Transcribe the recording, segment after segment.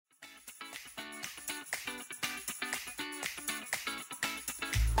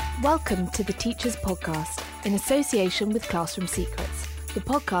Welcome to the Teachers Podcast in association with Classroom Secrets, the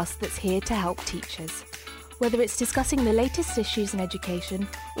podcast that's here to help teachers. Whether it's discussing the latest issues in education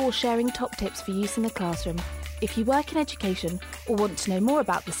or sharing top tips for use in the classroom, if you work in education or want to know more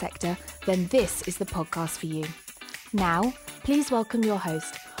about the sector, then this is the podcast for you. Now, please welcome your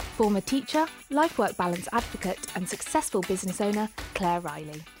host, former teacher, life-work balance advocate and successful business owner, Claire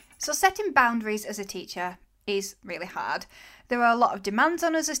Riley. So setting boundaries as a teacher is really hard. There are a lot of demands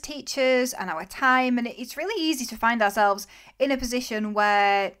on us as teachers and our time, and it's really easy to find ourselves in a position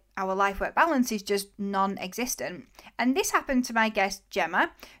where our life-work balance is just non-existent. And this happened to my guest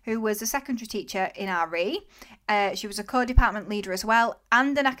Gemma, who was a secondary teacher in RE. She was a co-department leader as well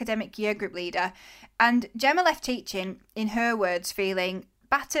and an academic year group leader. And Gemma left teaching, in her words, feeling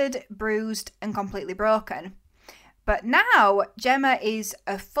battered, bruised and completely broken. But now Gemma is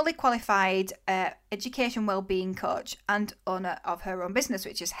a fully qualified education wellbeing coach and owner of her own business,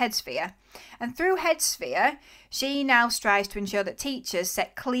 which is Headsphere. And through Headsphere, she now strives to ensure that teachers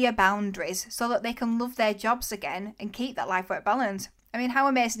set clear boundaries so that they can love their jobs again and keep that life-work balance. I mean, how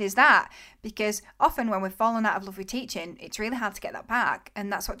amazing is that? Because often when we've fallen out of love with teaching, it's really hard to get that back,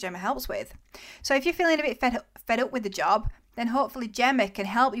 and that's what Gemma helps with. So if you're feeling a bit fed up with the job, then hopefully Gemma can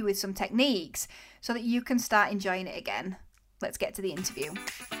help you with some techniques so that you can start enjoying it again. Let's get to the interview.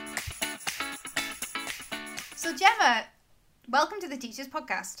 So Gemma, welcome to the Teachers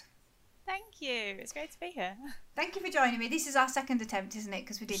Podcast. Thank you. It's great to be here. Thank you for joining me. This is our second attempt, isn't it?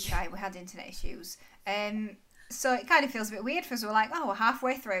 Because we did try, we had internet issues. So it kind of feels a bit weird for us. We're like, we're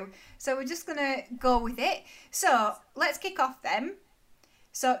halfway through. So we're just going to go with it. So let's kick off then.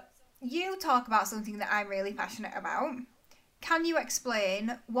 So you talk about something that I'm really passionate about. Can you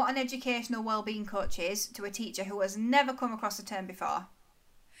explain what an educational wellbeing coach is to a teacher who has never come across the term before?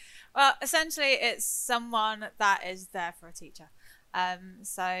 Well, essentially, it's someone that is there for a teacher.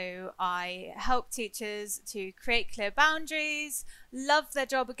 So I help teachers to create clear boundaries, love their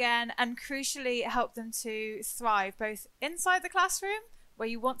job again, and crucially help them to thrive both inside the classroom, where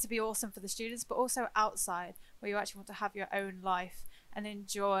you want to be awesome for the students, but also outside, where you actually want to have your own life and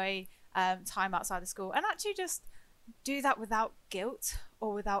enjoy time outside the school, and actually just do that without guilt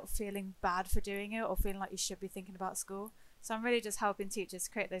or without feeling bad for doing it or feeling like you should be thinking about school. So I'm really just helping teachers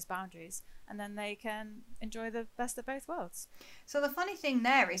create those boundaries, and then they can enjoy the best of both worlds. So the funny thing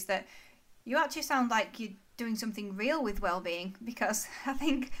there is that you actually sound like you're doing something real with well-being, because I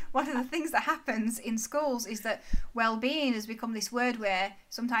think one of the things that happens in schools is that well-being has become this word where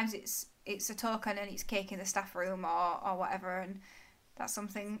sometimes it's a token and it's cake in the staff room or whatever, and that's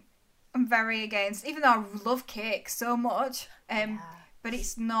something I'm very against, even though I love cake so much, but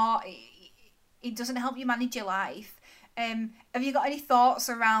it's not, it doesn't help you manage your life. Have you got any thoughts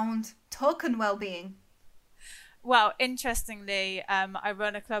around token well-being? Well, interestingly, I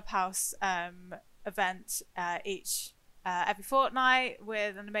run a clubhouse event every fortnight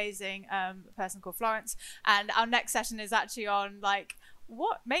with an amazing person called Florence, and our next session is actually on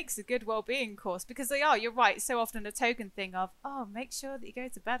what makes a good well-being course, because you're right, so often a token thing of make sure that you go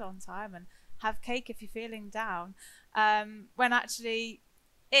to bed on time and have cake if you're feeling down, when actually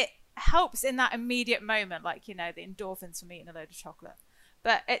it helps in that immediate moment, the endorphins from eating a load of chocolate,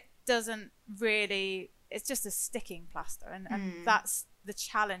 but it doesn't really, it's just a sticking plaster, and that's the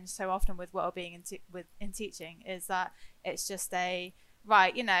challenge so often with well-being in teaching, is that it's just there,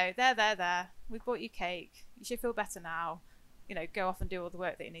 we bought you cake, you should feel better now, go off and do all the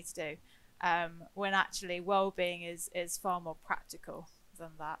work that you need to do, when actually well-being is far more practical than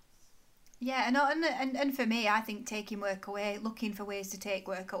that. Yeah, and for me, I think taking work away, looking for ways to take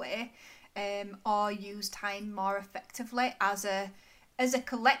work away, or use time more effectively as a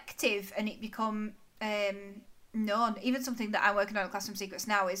collective, and it become known. Even something that I'm working on at Classroom Secrets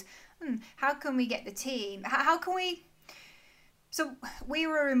now is how can we get the team? How can we? So we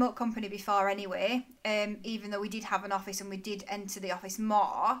were a remote company before anyway, even though we did have an office and we did enter the office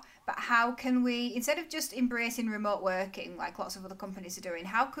more. But how can we, instead of just embracing remote working like lots of other companies are doing,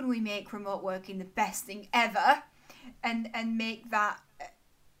 how can we make remote working the best thing ever, and make that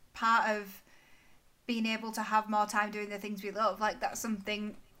part of being able to have more time doing the things we love? That's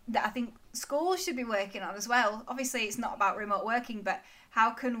something that I think schools should be working on as well. Obviously, it's not about remote working, but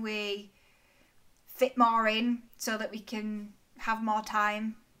how can we fit more in so that we can have more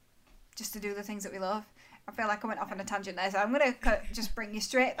time just to do the things that we love? I feel like I went off on a tangent there, so I'm going to just bring you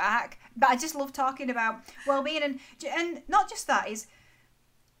straight back. But I just love talking about well-being, and not just that, is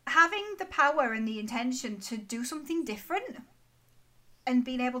having the power and the intention to do something different and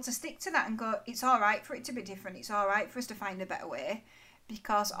being able to stick to that and go, it's all right for it to be different, it's all right for us to find a better way,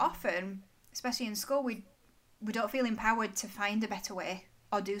 because often, especially in school, we don't feel empowered to find a better way.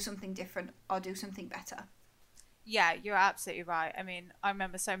 or do something different or do something better. Yeah, you're absolutely right. I mean, I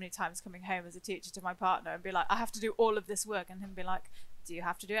remember so many times coming home as a teacher to my partner and be like, I have to do all of this work, and him be like, do you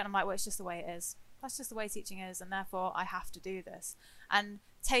have to do it? And I'm like, well, it's just the way it is. That's just the way teaching is, and therefore I have to do this. And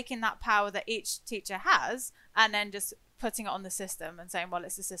taking that power that each teacher has and then just putting it on the system and saying, well,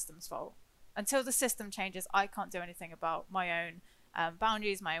 it's the system's fault. Until the system changes, I can't do anything about my own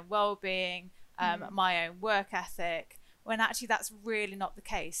boundaries, my own well-being, my own work ethic, when actually that's really not the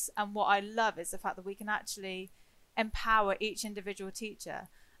case. And what I love is the fact that we can actually empower each individual teacher.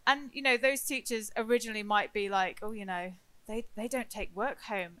 And, you know, those teachers originally might be like, oh, you know, they don't take work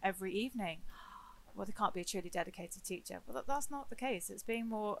home every evening. Well, they can't be a truly dedicated teacher. Well, that's not the case. It's being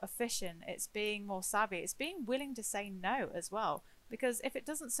more efficient. It's being more savvy. It's being willing to say no as well. Because if it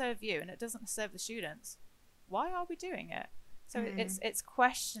doesn't serve you and it doesn't serve the students, why are we doing it? So it's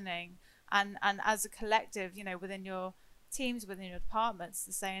questioning, and as a collective, you know, within your teams, within your departments,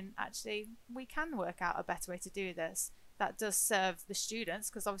 to saying, actually, we can work out a better way to do this that does serve the students,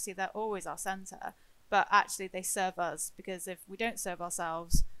 because obviously they're always our centre, but actually they serve us, because if we don't serve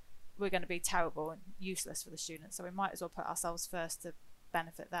ourselves, we're going to be terrible and useless for the students. So we might as well put ourselves first to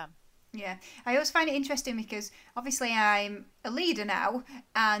benefit them. Yeah, I always find it interesting because obviously I'm a leader now,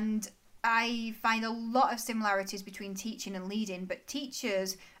 and I find a lot of similarities between teaching and leading, but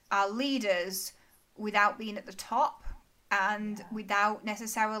teachers are leaders without being at the top and without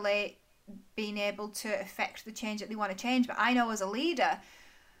necessarily being able to affect the change that they want to change. But I know as a leader,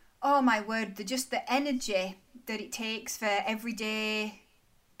 oh my word, the energy that it takes for everyday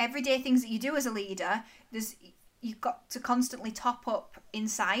things that you do as a leader, you've got to constantly top up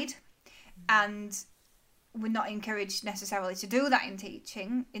inside, and we're not encouraged necessarily to do that in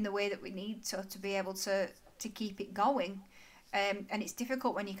teaching in the way that we need to be able to keep it going. And it's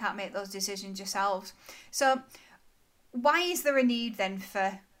difficult when you can't make those decisions yourselves. So why is there a need then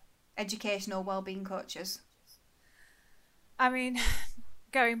for educational wellbeing coaches? I mean,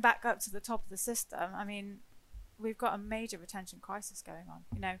 going back up to the top of the system, I mean, we've got a major retention crisis going on.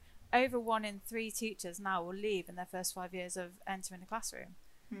 You know, over 1 in 3 teachers now will leave in their first 5 years of entering the classroom.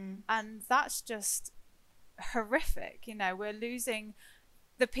 And that's just horrific. You know, we're losing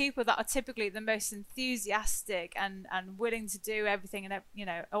the people that are typically the most enthusiastic and willing to do everything and, you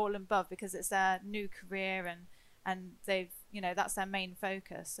know, all above, because it's their new career and they've, you know, that's their main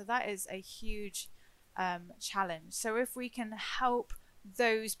focus. So that is a huge challenge. So if we can help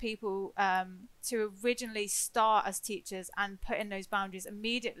those people to originally start as teachers and put in those boundaries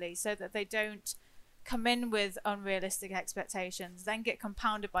immediately, so that they don't come in with unrealistic expectations, then get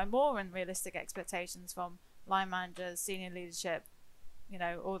compounded by more unrealistic expectations from line managers, senior leadership, you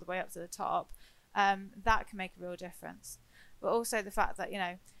know, all the way up to the top, that can make a real difference. But also the fact that, you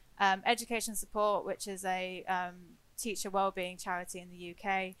know, Education Support, which is a teacher wellbeing charity in the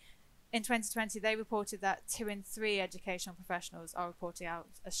UK, in 2020 they reported that 2 in 3 educational professionals are reporting out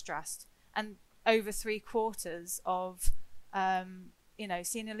as stressed, and over 3/4 of you know,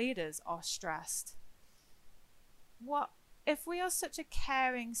 senior leaders are stressed. What if we are such a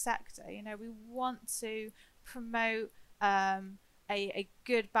caring sector? You know, we want to promote a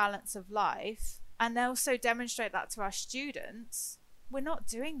good balance of life and also demonstrate that to our students. We're not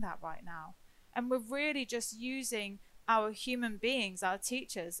doing that right now, and we're really just using our human beings, our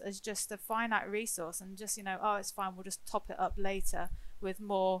teachers, as just a finite resource, and just, you know, oh, it's fine, we'll just top it up later with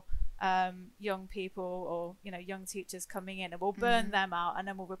more young people, or, you know, young teachers coming in, and we'll burn them out and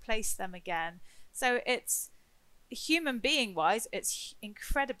then we'll replace them again. So it's, human being wise, it's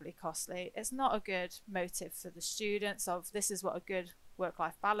incredibly costly. It's not a good motive for the students of, this is what a good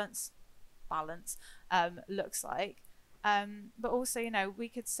work-life balance looks like. But also, you know, we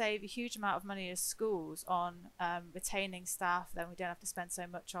could save a huge amount of money as schools on retaining staff. Then we don't have to spend so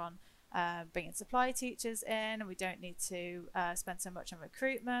much on bringing supply teachers in, and we don't need to spend so much on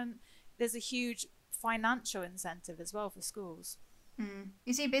recruitment. There's a huge financial incentive as well for schools.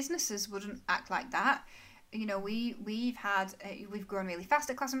 You see, businesses wouldn't act like that. You know, we've grown really fast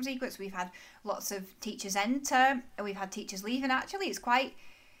at Classroom Secrets. We've had lots of teachers enter, and we've had teachers leave, and actually it's quite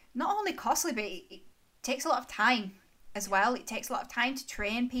not only costly, but it takes a lot of time as well. It takes a lot of time to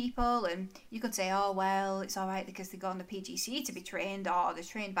train people, and you could say, oh well, it's all right because they go on the PGC to be trained, or they're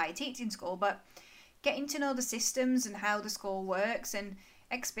trained by a teaching school. But getting to know the systems and how the school works and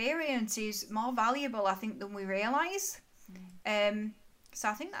experience is more valuable, I think, than we realise. So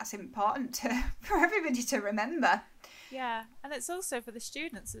I think that's important for everybody to remember. Yeah, and it's also for the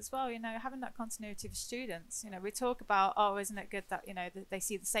students as well, you know, having that continuity of students. You know, we talk about, oh, isn't it good that, you know, that they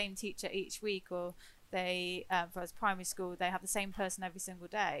see the same teacher each week, or they, for us primary school, they have the same person every single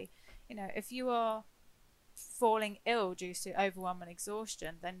day. You know, if you are falling ill due to overwhelm and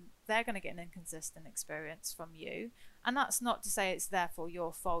exhaustion, then they're going to get an inconsistent experience from you. And that's not to say it's therefore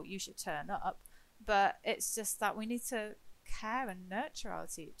your fault, you should turn up, but it's just that we need to care and nurture our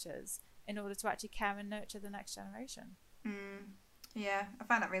teachers in order to actually care and nurture the next generation. Yeah, I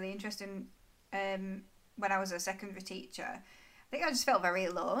find that really interesting. When I was a secondary teacher, I think I just felt very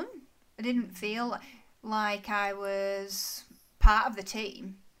alone. I didn't feel like I was part of the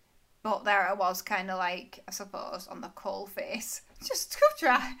team, but there I was, kind of like, I suppose, on the coal face, just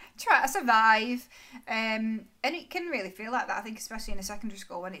try to survive. And it can really feel like that, I think, especially in a secondary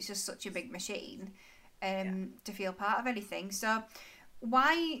school when it's just such a big machine, to feel part of anything. So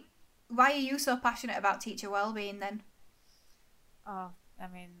why are you so passionate about teacher wellbeing then? Oh, I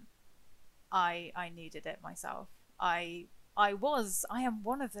mean, I needed it myself. I am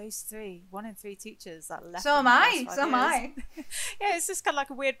one of those 1 in 3 teachers that left. So am I. Yeah, it's just kind of like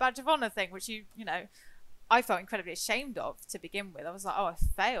a weird badge of honor thing, which you know, I felt incredibly ashamed of to begin with. I was like, oh, I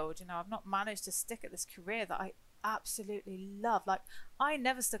failed. You know, I've not managed to stick at this career that I absolutely love. Like, I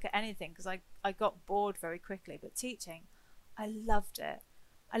never stuck at anything because I got bored very quickly. But teaching, I loved it.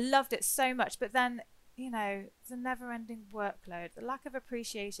 I loved it so much. But then, you know, the never-ending workload, the lack of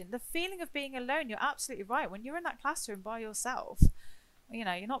appreciation, the feeling of being alone. You're absolutely right. When you're in that classroom by yourself, you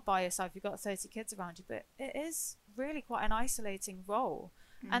know, you're not by yourself, you've got 30 kids around you, but it is really quite an isolating role.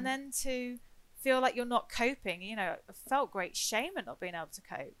 And then to feel like you're not coping, you know, I felt great shame at not being able to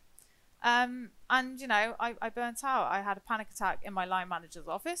cope. And, you know, I burnt out. I had a panic attack in my line manager's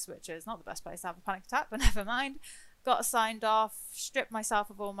office, which is not the best place to have a panic attack, but never mind. Got signed off, stripped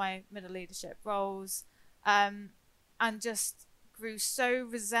myself of all my middle leadership roles, and just grew so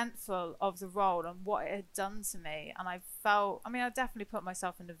resentful of the role and what it had done to me. And I definitely put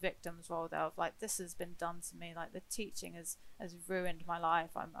myself in the victim's role there of like, this has been done to me. Like, the teaching has ruined my life.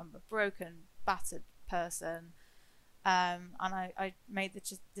 I'm a broken, battered person. And I made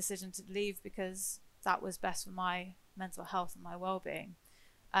the decision to leave because that was best for my mental health and my well-being.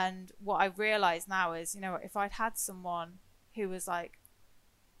 And what I realize now is, you know, if I'd had someone who was like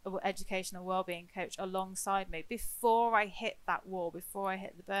an educational well-being coach alongside me before I hit that wall, before I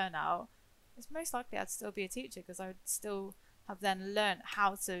hit the burnout, it's most likely I'd still be a teacher, because I would still have then learned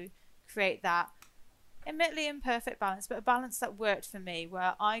how to create that admittedly imperfect balance, but a balance that worked for me,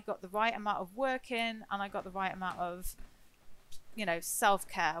 where I got the right amount of work in and I got the right amount of, you know,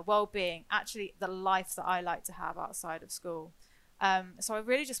 self-care, well-being, actually the life that I like to have outside of school. So I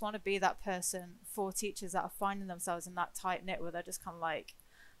really just want to be that person for teachers that are finding themselves in that tight knit where they're just kind of like,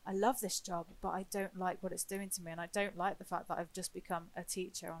 I love this job, but I don't like what it's doing to me, and I don't like the fact that I've just become a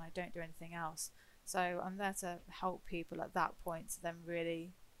teacher and I don't do anything else. So I'm there to help people at that point to then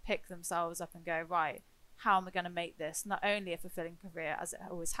really pick themselves up and go, right, how am I going to make this not only a fulfilling career as it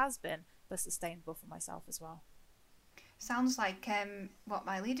always has been, but sustainable for myself as well? Sounds like what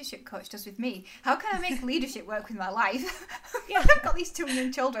my leadership coach does with me. How can I make leadership work with my life? Yeah, I've got these 2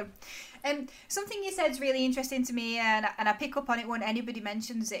 young children. Something you said is really interesting to me, and I pick up on it when anybody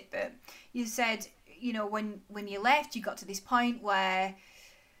mentions it. But you said, you know, when you left, you got to this point where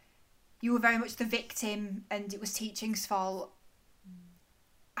you were very much the victim, and it was teaching's fault.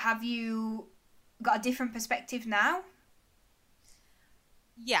 Have you got a different perspective now?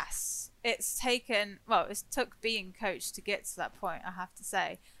 Yes, it took being coached to get to that point, I have to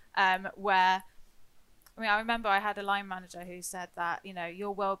say, where, I mean, I remember I had a line manager who said that, you know,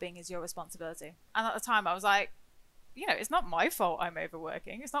 your well-being is your responsibility. And at the time I was like, you know, it's not my fault I'm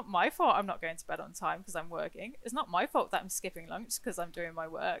overworking. It's not my fault I'm not going to bed on time because I'm working. It's not my fault that I'm skipping lunch because I'm doing my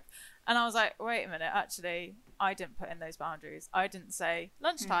work. And I was like, wait a minute, actually, I didn't put in those boundaries. I didn't say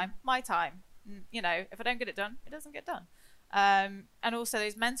lunchtime, my time. You know, if I don't get it done, it doesn't get done. And also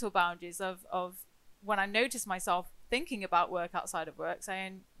those mental boundaries of when I notice myself thinking about work outside of work,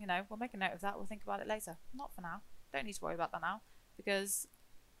 saying, you know, we'll make a note of that, we'll think about it later. Not for now. Don't need to worry about that now, because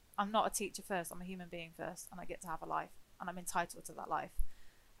I'm not a teacher first, I'm a human being first, and I get to have a life, and I'm entitled to that life.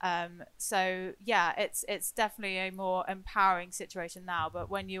 So yeah, it's definitely a more empowering situation now. But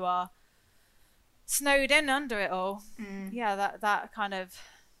when you are snowed in under it all, yeah, that kind of,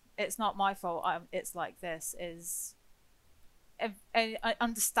 it's not my fault, it's like this, is a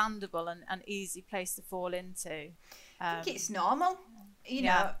understandable and easy place to fall into. I think it's normal. You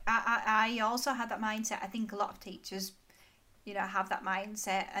know, I also had that mindset. I think a lot of teachers, you know, have that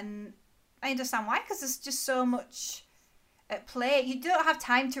mindset, and I understand why, because there's just so much at play. You don't have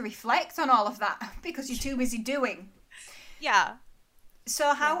time to reflect on all of that because you're too busy doing. Yeah.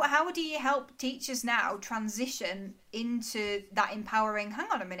 So how do you help teachers now transition into that empowering,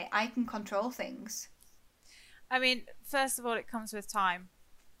 hang on a minute, I can control things? I mean, first of all, it comes with time.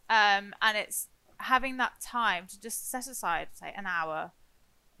 And it's having that time to just set aside, say, an hour,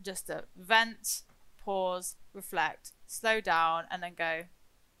 just to vent, pause, reflect, slow down, and then go,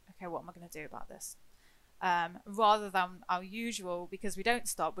 okay, what am I going to do about this? Rather than our usual, because we don't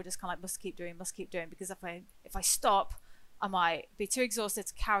stop, we're just kind of like, must keep doing, because if I stop, I might be too exhausted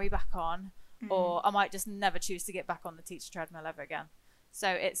to carry back on, or I might just never choose to get back on the teacher treadmill ever again. So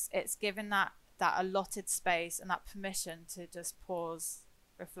it's given that allotted space and that permission to just pause,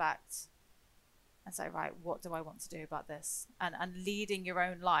 reflect, and say, right, what do I want to do about this? And leading your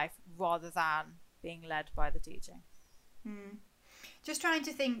own life rather than being led by the teaching. Just trying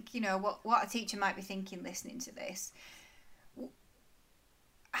to think, you know, what a teacher might be thinking listening to this.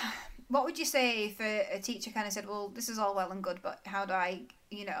 What would you say if a teacher kind of said, well, this is all well and good, but how do I,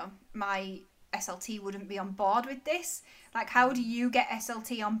 you know, my SLT wouldn't be on board with this? Like, how do you get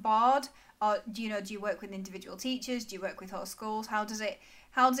SLT on board? Or do you work with individual teachers? Do you work with whole schools? How does it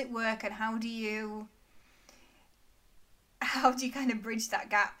work, and how do you kind of bridge that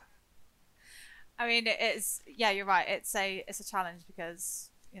gap? I mean, you're right. It's a challenge because,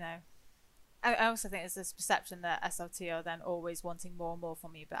 you know, I also think there's this perception that SLT are then always wanting more and more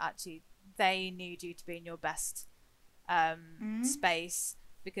from you, but actually they need you to be in your best space,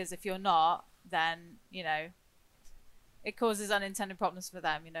 because if you're not, then, you know, it causes unintended problems for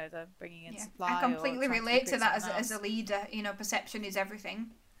them. You know, they're bringing in supply. I completely relate to that as a leader. You know, perception is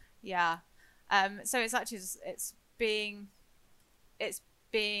everything. Yeah. So it's actually it's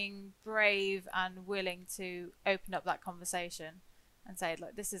being brave and willing to open up that conversation and say,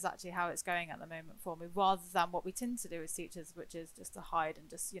 look, this is actually how it's going at the moment for me, rather than what we tend to do as teachers, which is just to hide and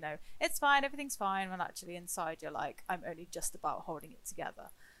just, you know, it's fine, everything's fine, when actually inside you're like, I'm only just about holding it together.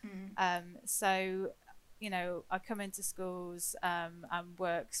 So, you know, I come into schools and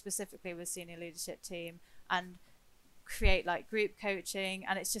work specifically with senior leadership team and create like group coaching,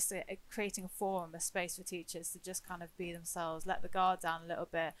 and it's just creating a forum, a space for teachers to just kind of be themselves, let the guard down a little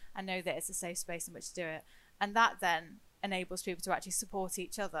bit, and know that it's a safe space in which to do it. And that then enables people to actually support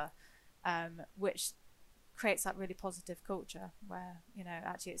each other, which creates that really positive culture where, you know,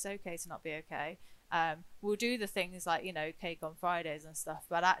 actually it's okay to not be okay. We'll do the things like, you know, cake on Fridays and stuff,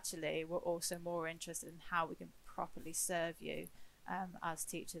 but actually we're also more interested in how we can properly serve you as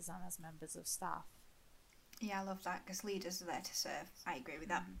teachers and as members of staff. Yeah, I love that, because leaders are there to serve. I agree with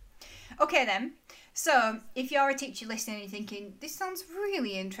that. Okay then, so if you're a teacher listening and you're thinking, this sounds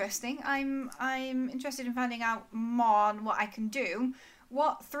really interesting, I'm interested in finding out more on what I can do,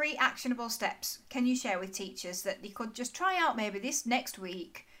 what 3 actionable steps can you share with teachers that they could just try out maybe this next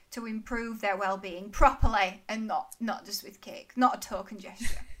week to improve their well-being properly, and not just with cake, not a token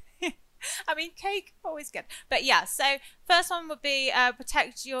gesture? I mean, cake, always good. But yeah, so first one would be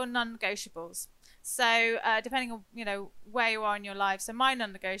protect your non-negotiables. So depending on, you know, where you are in your life, so my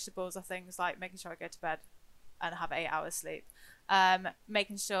non-negotiables are things like making sure I go to bed and have 8 hours sleep,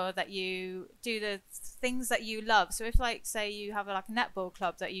 making sure that you do the things that you love. So if, like, say you have like a netball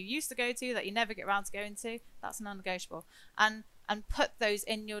club that you used to go to that you never get around to going to, that's a non-negotiable, and put those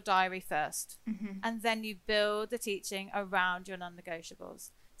in your diary first, and then you build the teaching around your non-negotiables.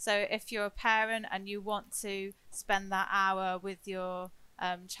 So if you're a parent and you want to spend that hour with your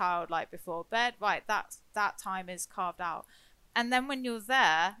child, like before bed, right, that time is carved out. And then when you're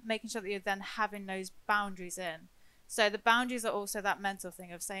there, making sure that you're then having those boundaries in. So the boundaries are also that mental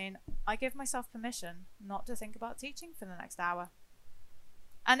thing of saying, I give myself permission not to think about teaching for the next hour.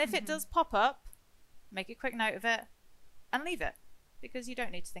 And if it does pop up, make a quick note of it and leave it, because you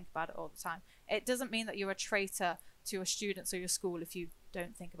don't need to think about it all the time. It doesn't mean that you're a traitor to your students or your school if you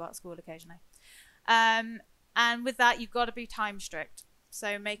don't think about school occasionally. And with that, you've got to be time strict.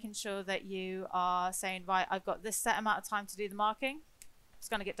 So making sure that you are saying, right, I've got this set amount of time to do the marking, it's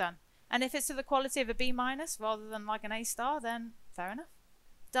going to get done. And if it's to the quality of a B- rather than like an A*, then fair enough.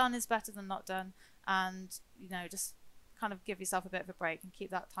 Done is better than not done. And, you know, just kind of give yourself a bit of a break and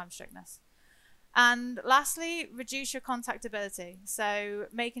keep that time strictness. And lastly, reduce your contactability. So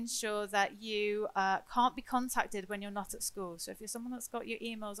making sure that you can't be contacted when you're not at school. So if you're someone that's got your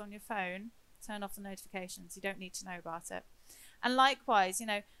emails on your phone, turn off the notifications. You don't need to know about it. And likewise, you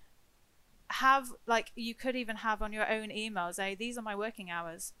know, you could even have on your own email, say, these are my working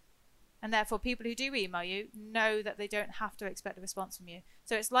hours. And therefore, people who do email you know that they don't have to expect a response from you.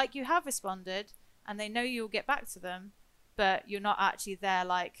 So it's like you have responded and they know you'll get back to them, but you're not actually there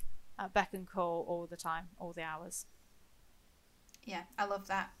like at beck and call all the time, all the hours. Yeah, I love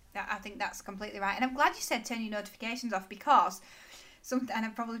that. I think that's completely right. And I'm glad you said turn your notifications off, because and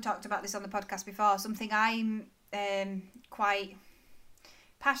I've probably talked about this on the podcast before, something I'm quite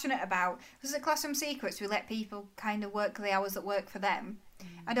passionate about. Because at Classroom Secrets, we let people kind of work the hours that work for them.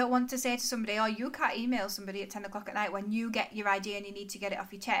 I don't want to say to somebody, oh, you can't email somebody at 10 o'clock at night when you get your idea and you need to get it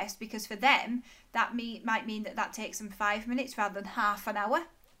off your chest, because for them, that might mean that takes them 5 minutes rather than half an hour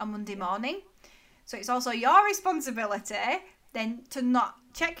on Monday morning. So it's also your responsibility then to not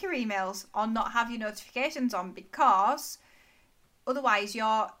check your emails or not have your notifications on, because otherwise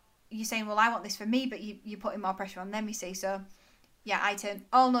you're saying, well, I want this for me, but you're putting more pressure on them, you see. So yeah, I turn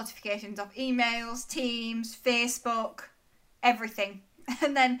all notifications off, emails, Teams, Facebook, everything.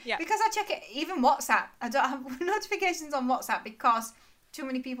 And then because I check it, even WhatsApp, I don't have notifications on WhatsApp because too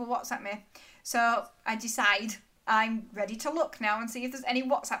many people WhatsApp me. So I decide I'm ready to look now and see if there's any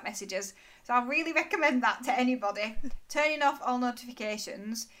WhatsApp messages. So I really recommend that to anybody, turning off all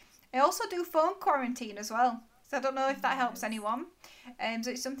notifications. I also do phone quarantine as well. So I don't know if that helps anyone.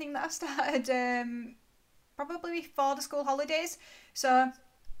 So it's something that I started probably before the school holidays. So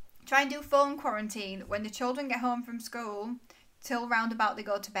try and do phone quarantine when the children get home from school till round about they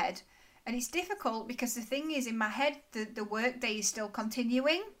go to bed. And it's difficult because the thing is, in my head, the work day is still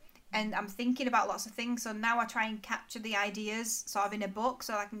continuing and I'm thinking about lots of things. So now I try and capture the ideas sort of in a book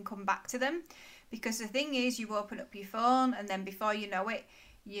so I can come back to them. Because the thing is, you open up your phone and then before you know it,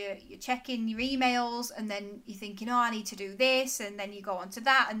 you're checking your emails and then you're thinking, oh, I need to do this, and then you go on to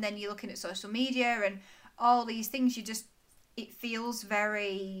that, and then you're looking at social media and all these things. It feels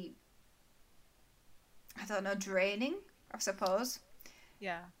very, I don't know, draining, I suppose.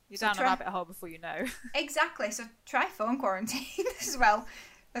 Yeah, you're down a rabbit hole before you know. Exactly. So try phone quarantine as well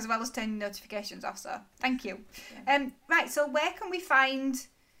as turning notifications off. So thank you. Yeah. Right. So where can we find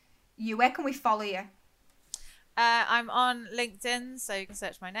you? Where can we follow you? I'm on LinkedIn, so you can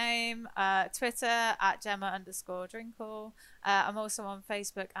search my name. Twitter at Gemma_Drinkle. I'm also on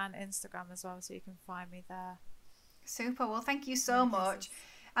Facebook and Instagram as well, so you can find me there. Super. Well, thank you so much.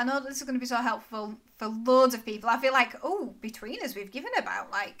 I know this is going to be so helpful for loads of people. I feel like, between us, we've given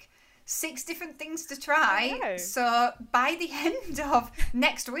about 6 different things to try. So by the end of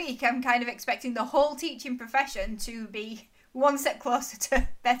next week, I'm kind of expecting the whole teaching profession to be one step closer to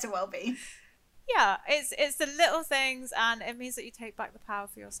better well-being. Yeah, it's the little things, and it means that you take back the power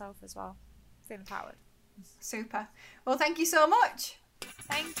for yourself as well. Feel empowered. Super. Well, thank you so much.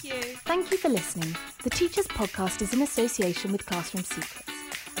 Thank you. Thank you for listening. The Teachers Podcast is in association with Classroom Secrets,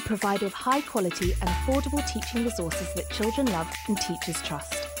 a provider of high quality and affordable teaching resources that children love and teachers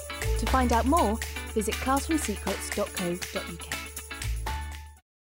trust. To find out more, visit classroomsecrets.co.uk.